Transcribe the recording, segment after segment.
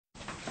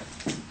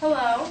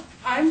Hello,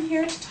 I'm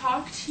here to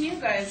talk to you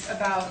guys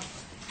about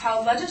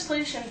how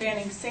legislation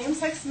banning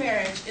same-sex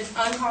marriage is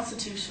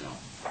unconstitutional.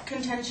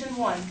 Contention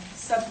 1,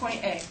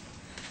 subpoint A.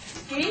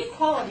 Gay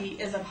equality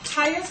is of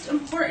highest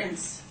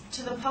importance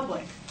to the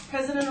public.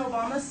 President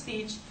Obama's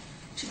speech,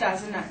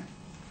 2009.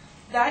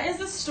 That is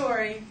the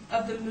story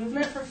of the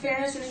movement for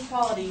fairness and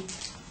equality,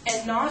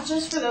 and not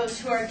just for those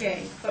who are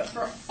gay, but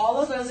for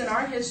all of those in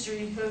our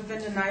history who have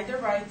been denied their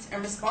rights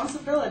and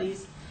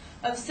responsibilities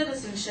of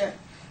citizenship,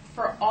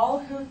 for all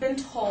who have been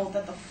told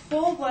that the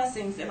full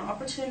blessings and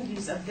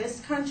opportunities of this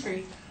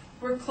country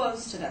were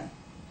closed to them.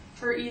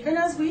 For even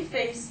as we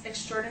face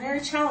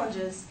extraordinary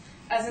challenges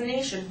as a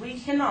nation, we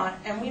cannot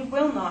and we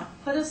will not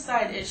put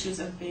aside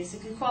issues of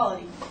basic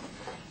equality.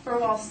 For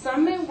while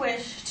some may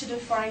wish to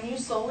define you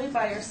solely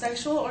by your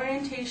sexual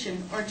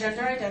orientation or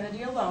gender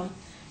identity alone,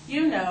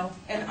 you know,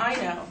 and I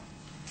know,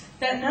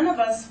 that none of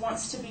us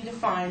wants to be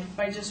defined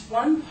by just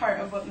one part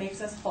of what makes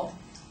us whole.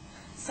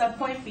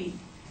 Subpoint B.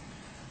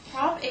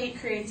 Prop 8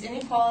 creates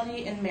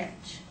inequality in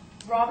marriage.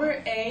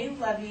 Robert A.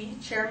 Levy,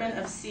 chairman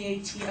of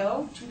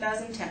CATO,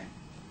 2010.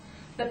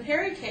 The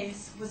Perry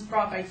case was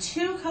brought by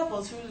two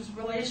couples whose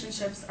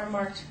relationships are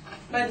marked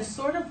by the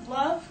sort of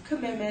love,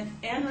 commitment,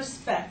 and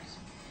respect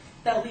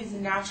that leads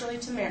naturally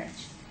to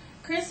marriage.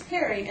 Chris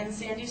Perry and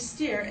Sandy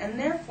Steer and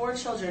their 4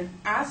 children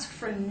asked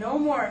for no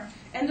more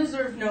and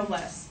deserve no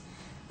less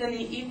than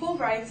the equal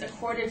rights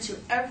accorded to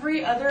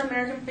every other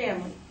American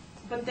family,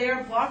 but they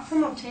are blocked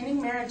from obtaining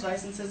marriage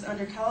licenses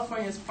under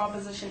California's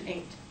Proposition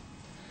 8.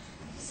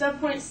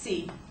 Subpoint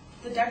C.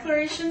 The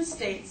Declaration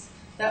states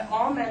that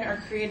all men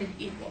are created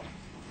equal.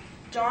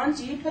 John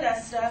D.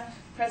 Podesta,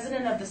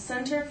 president of the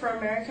Center for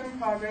American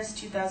Progress,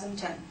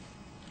 2010.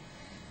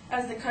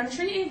 As the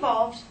country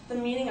evolved, the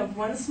meaning of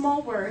one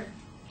small word,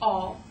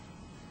 all,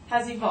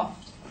 has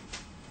evolved.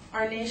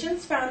 Our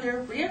nation's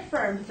founder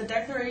reaffirmed the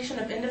Declaration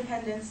of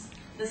Independence,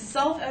 the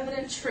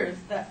self-evident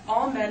truth that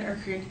all men are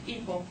created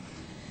equal,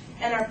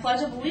 and our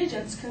Pledge of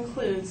Allegiance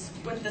concludes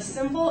with the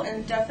simple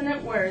and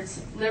definite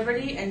words,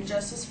 liberty and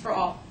justice for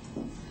all.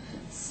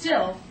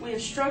 Still, we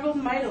have struggled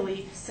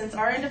mightily since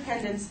our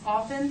independence,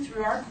 often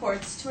through our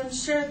courts, to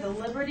ensure the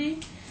liberty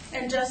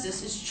and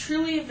justice is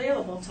truly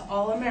available to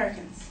all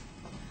Americans.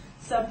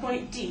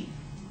 Subpoint D.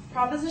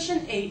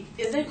 Proposition 8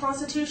 isn't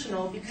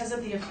constitutional because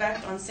of the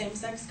effect on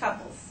same-sex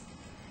couples.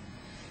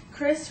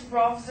 Chris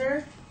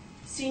Rovzer,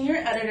 senior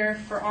editor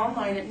for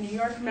Online at New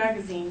York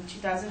Magazine,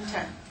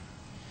 2010.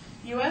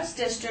 U.S.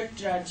 District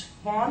Judge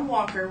Vaughn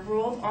Walker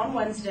ruled on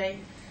Wednesday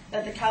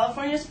that the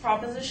California's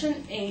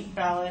Proposition 8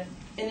 ballot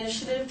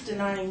initiative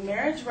denying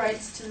marriage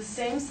rights to the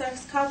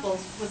same-sex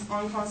couples was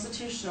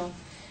unconstitutional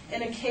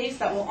in a case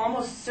that will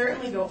almost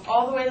certainly go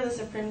all the way to the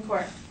Supreme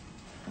Court.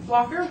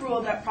 Walker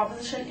ruled that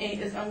Proposition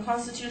 8 is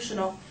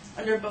unconstitutional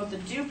under both the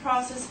Due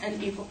Process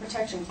and Equal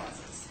Protection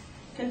Clauses.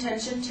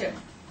 Contention 2.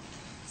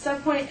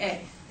 Subpoint A.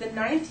 The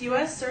 9th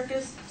U.S.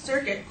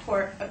 Circuit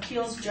Court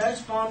appeals Judge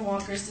Vaughn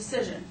Walker's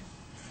decision.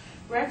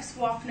 Rex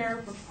Wapner,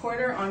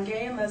 reporter on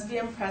Gay and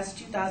Lesbian Press,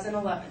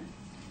 2011.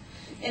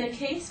 In a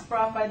case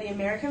brought by the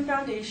American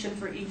Foundation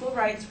for Equal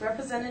Rights,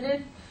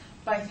 represented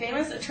by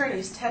famous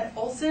attorneys Ted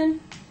Olson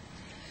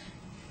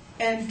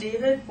and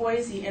David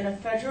Boise in a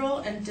federal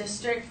and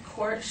district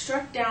court,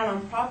 struck down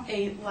on Prop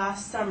 8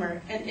 last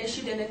summer and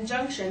issued an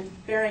injunction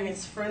bearing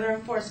its further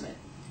enforcement.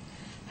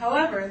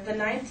 However, the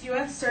 9th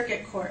U.S.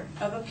 Circuit Court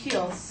of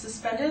Appeals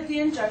suspended the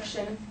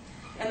injunction,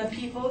 and the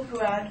people who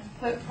had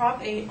put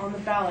Prop 8 on the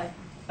ballot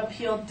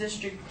appealed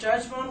District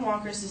Judge Vaughn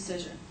Walker's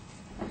decision.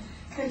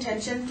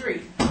 Contention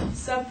 3.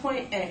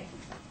 Subpoint A.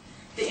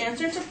 The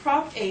answer to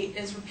Prop 8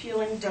 is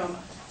repealing DOMA.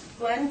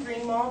 Glenn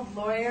Greenwald,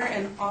 lawyer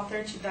and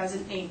author,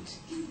 2008.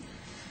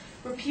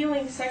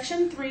 Repealing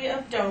Section 3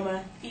 of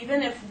DOMA,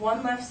 even if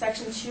one left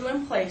Section 2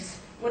 in place,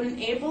 would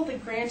enable the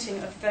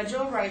granting of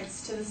federal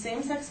rights to the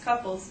same-sex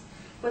couples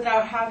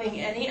without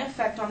having any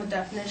effect on the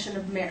definition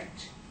of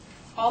marriage.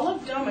 All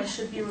of DOMA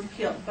should be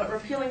repealed, but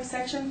repealing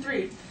Section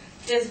 3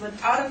 is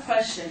without a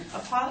question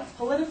a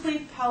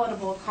politically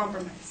palatable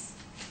compromise.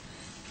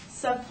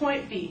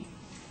 Subpoint B.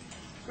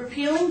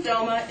 Repealing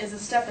DOMA is a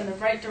step in the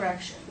right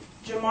direction.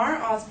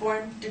 Jamar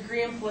Osborne,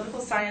 degree in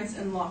political science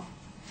and law,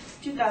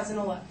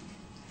 2011.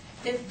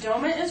 If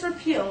DOMA is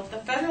repealed, the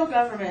federal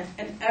government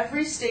and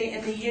every state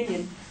in the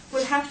union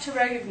would have to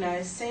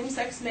recognize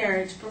same-sex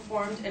marriage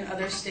performed in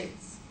other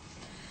states.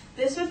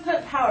 This would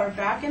put power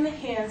back in the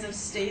hands of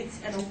states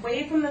and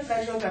away from the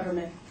federal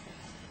government.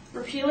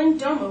 Repealing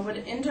DOMA would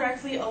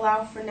indirectly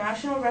allow for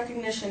national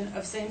recognition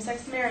of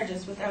same-sex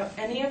marriages without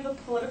any of the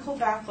political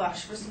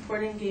backlash for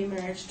supporting gay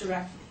marriage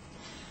directly.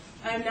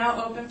 I am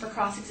now open for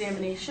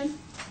cross-examination.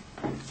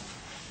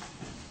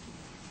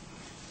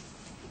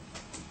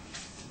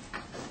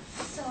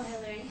 So,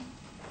 Hilary,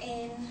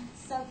 in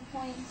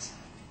subpoint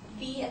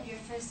B of your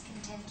first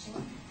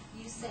contention,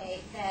 you say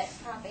that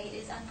Prop 8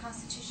 is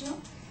unconstitutional?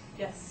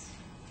 Yes.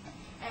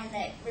 And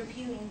that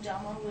repealing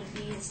DOMA would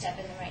be a step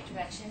in the right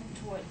direction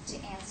toward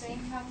answering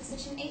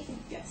Proposition 8?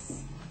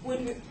 Yes.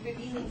 Would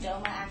repealing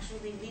DOMA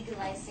actually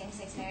legalize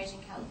same-sex marriage in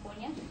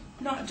California?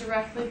 Not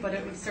directly, but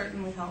it would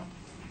certainly help.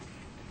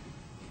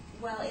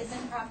 Well,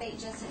 isn't Prop 8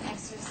 just an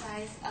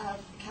exercise of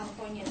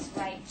California's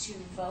right to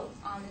vote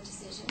on the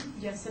decision?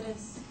 Yes, it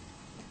is.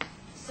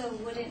 So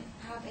wouldn't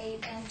Prop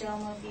 8 and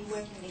DOMA be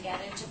working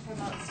together to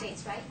promote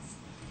states' rights?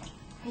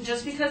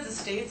 Just because the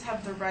states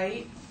have the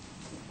right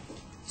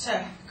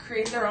to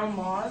create their own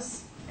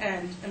laws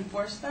and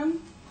enforce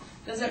them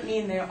doesn't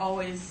mean they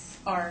always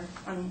are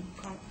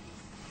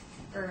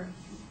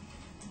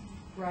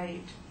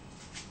right.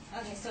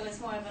 Okay, so it's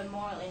more of a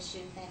moral issue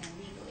than a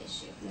legal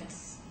issue.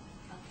 Yes.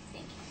 Okay,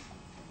 thank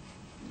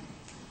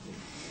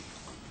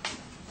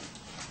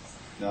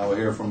you. Now we'll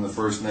hear from the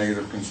first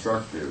negative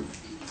constructive.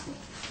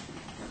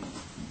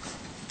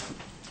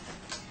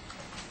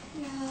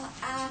 Well,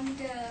 I'm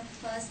the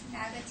first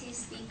negative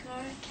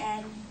speaker,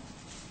 and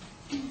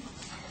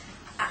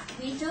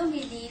we don't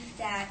believe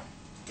that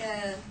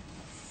the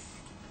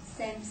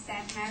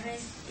same-sex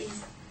marriage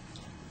is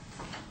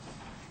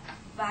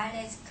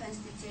violates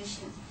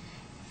Constitution.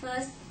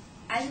 First,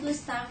 I will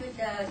start with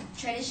the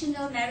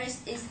traditional marriage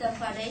is the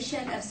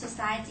foundation of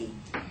society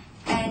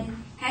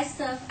and has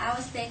served our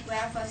state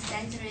well for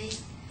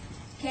centuries.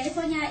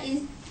 California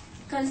is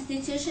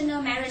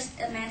constitutional marriage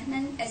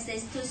amendment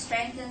exists to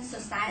strengthen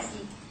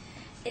society,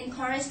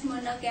 encourage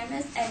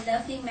monogamous and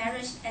loving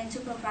marriage, and to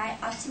provide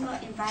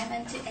optimal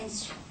environment to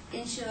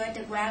ensure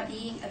the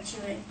well-being of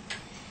children.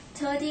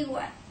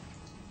 31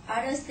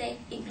 other states,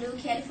 including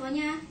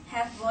California,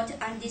 have voted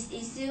on this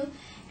issue,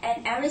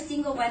 and every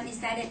single one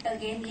decided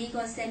against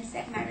legal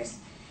same-sex marriage.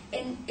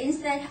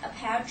 Instead of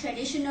held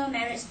traditional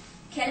marriage,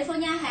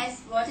 California has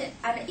voted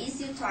on the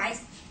issue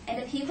twice,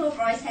 and the people's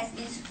voice has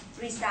been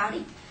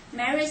resounding.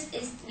 Marriage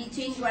is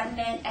between one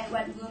man and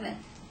one woman.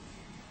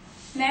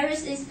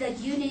 Marriage is the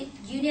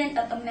union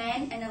of a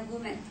man and a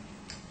woman.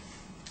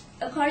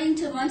 According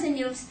to Mountain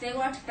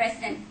Stewart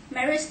President,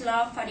 Marriage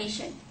Law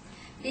Foundation,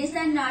 these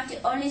are not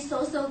the only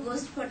social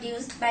goods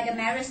produced by the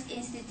marriage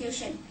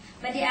institution,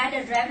 but they are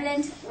the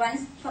relevant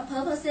ones for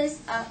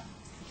purposes of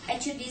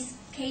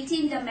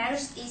adjudicating the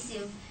marriage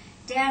issue.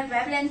 They are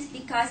relevant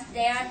because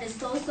they are the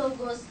social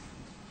goods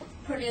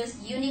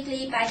produced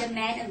uniquely by the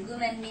man and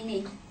woman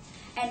meaning,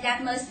 and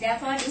that must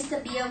therefore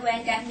disappear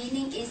when that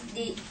meaning is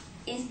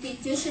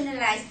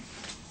institutionalized.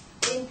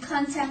 In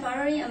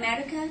contemporary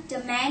America, the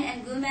man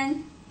and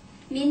woman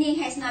meaning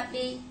has not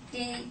been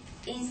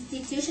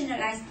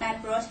institutionalized by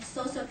broad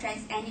social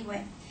trends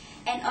anywhere,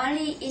 and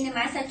only in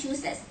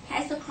Massachusetts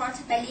has the court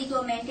by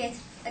legal mandate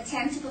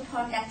attempt to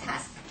perform that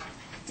task.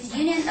 The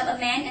union of a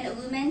man and a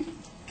woman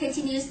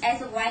continues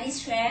as a widely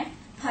shared,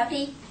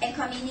 public, and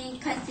community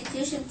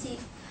constituency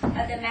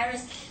of the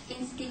marriage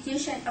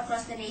institution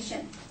across the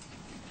nation.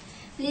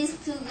 Please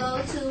to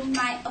go to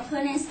my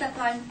opponent's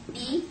point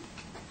B.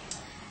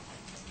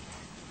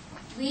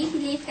 We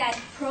believe that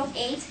Prop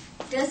 8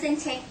 doesn't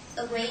take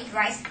away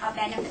rights or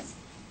benefits.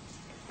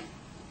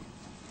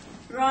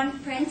 Ron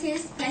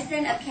Prentice,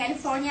 President of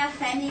California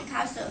Family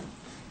Council.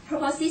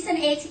 Proposition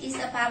 8 is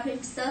about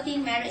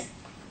preserving marriage.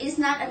 It's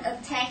not an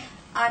attack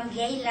on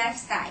gay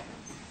lifestyle.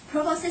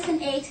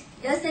 Proposition 8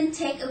 doesn't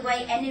take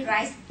away any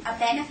rights or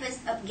benefits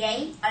of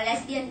gay or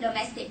lesbian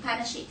domestic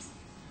partnerships.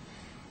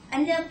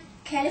 Under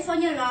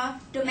California law,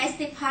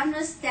 domestic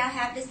partners still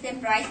have the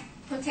same rights,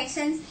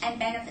 protections, and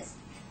benefits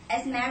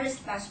as marriage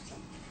spouses.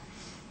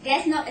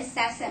 There's no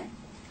exception.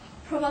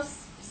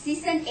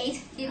 Proposition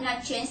 8 did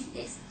not change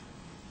this.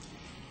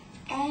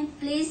 And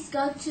please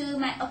go to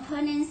my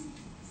opponent's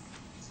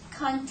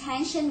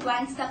contention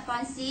 1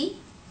 subpoint C.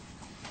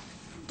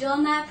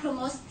 DOMA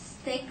promotes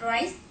state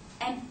rights,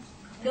 and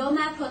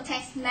DOMA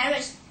protects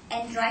marriage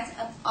and rights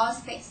of all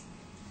states.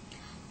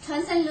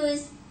 Thomson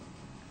Lewis,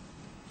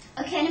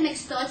 Academic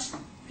Search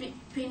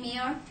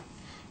Premier,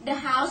 the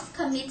House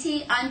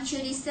Committee on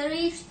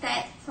Judiciary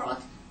set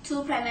forth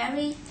 2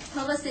 primary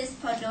purposes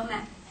for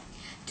DOMA: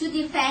 to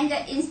defend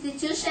the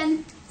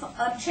institution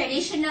of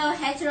traditional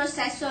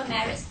heterosexual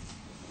marriage,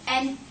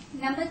 and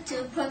number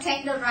 2,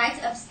 protect the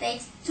rights of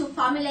states to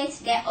formulate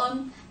their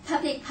own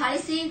public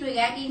policy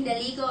regarding the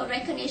legal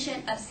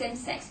recognition of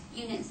same-sex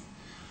unions,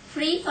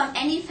 free from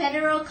any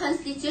federal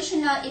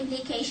constitutional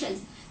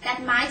implications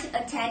that might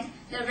attend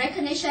the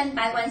recognition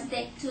by one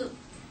state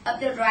of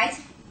the right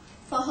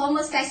for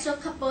homosexual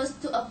couples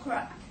to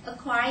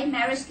acquire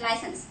marriage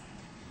license.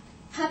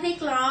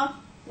 Public Law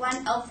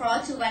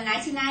 104 to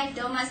 199,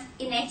 DOMA's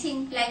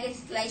enacting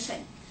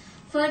legislation,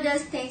 further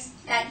states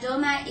that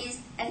DOMA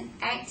is an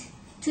act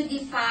to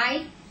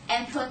define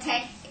and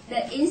protect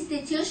the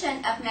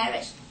institution of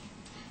marriage.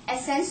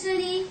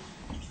 Essentially,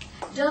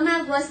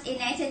 DOMA was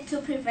enacted to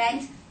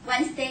prevent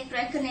one state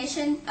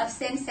recognition of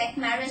same-sex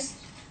marriage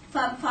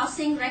from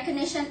forcing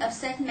recognition of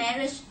such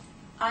marriage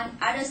on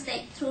other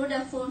states through the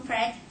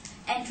full-fledged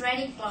and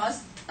trading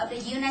clause of the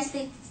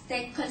United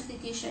States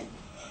Constitution.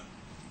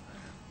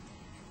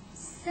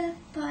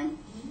 Subpoint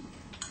E.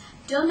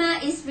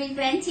 DOMA is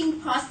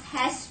preventing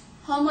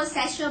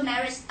homosexual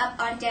marriage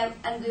upon their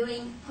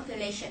unwilling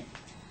population.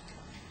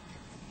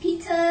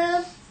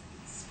 Peter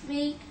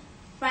Sprigg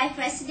Vice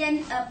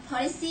President of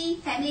Policy,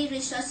 Family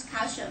Resource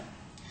Council.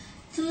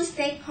 2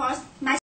 stakeholders, my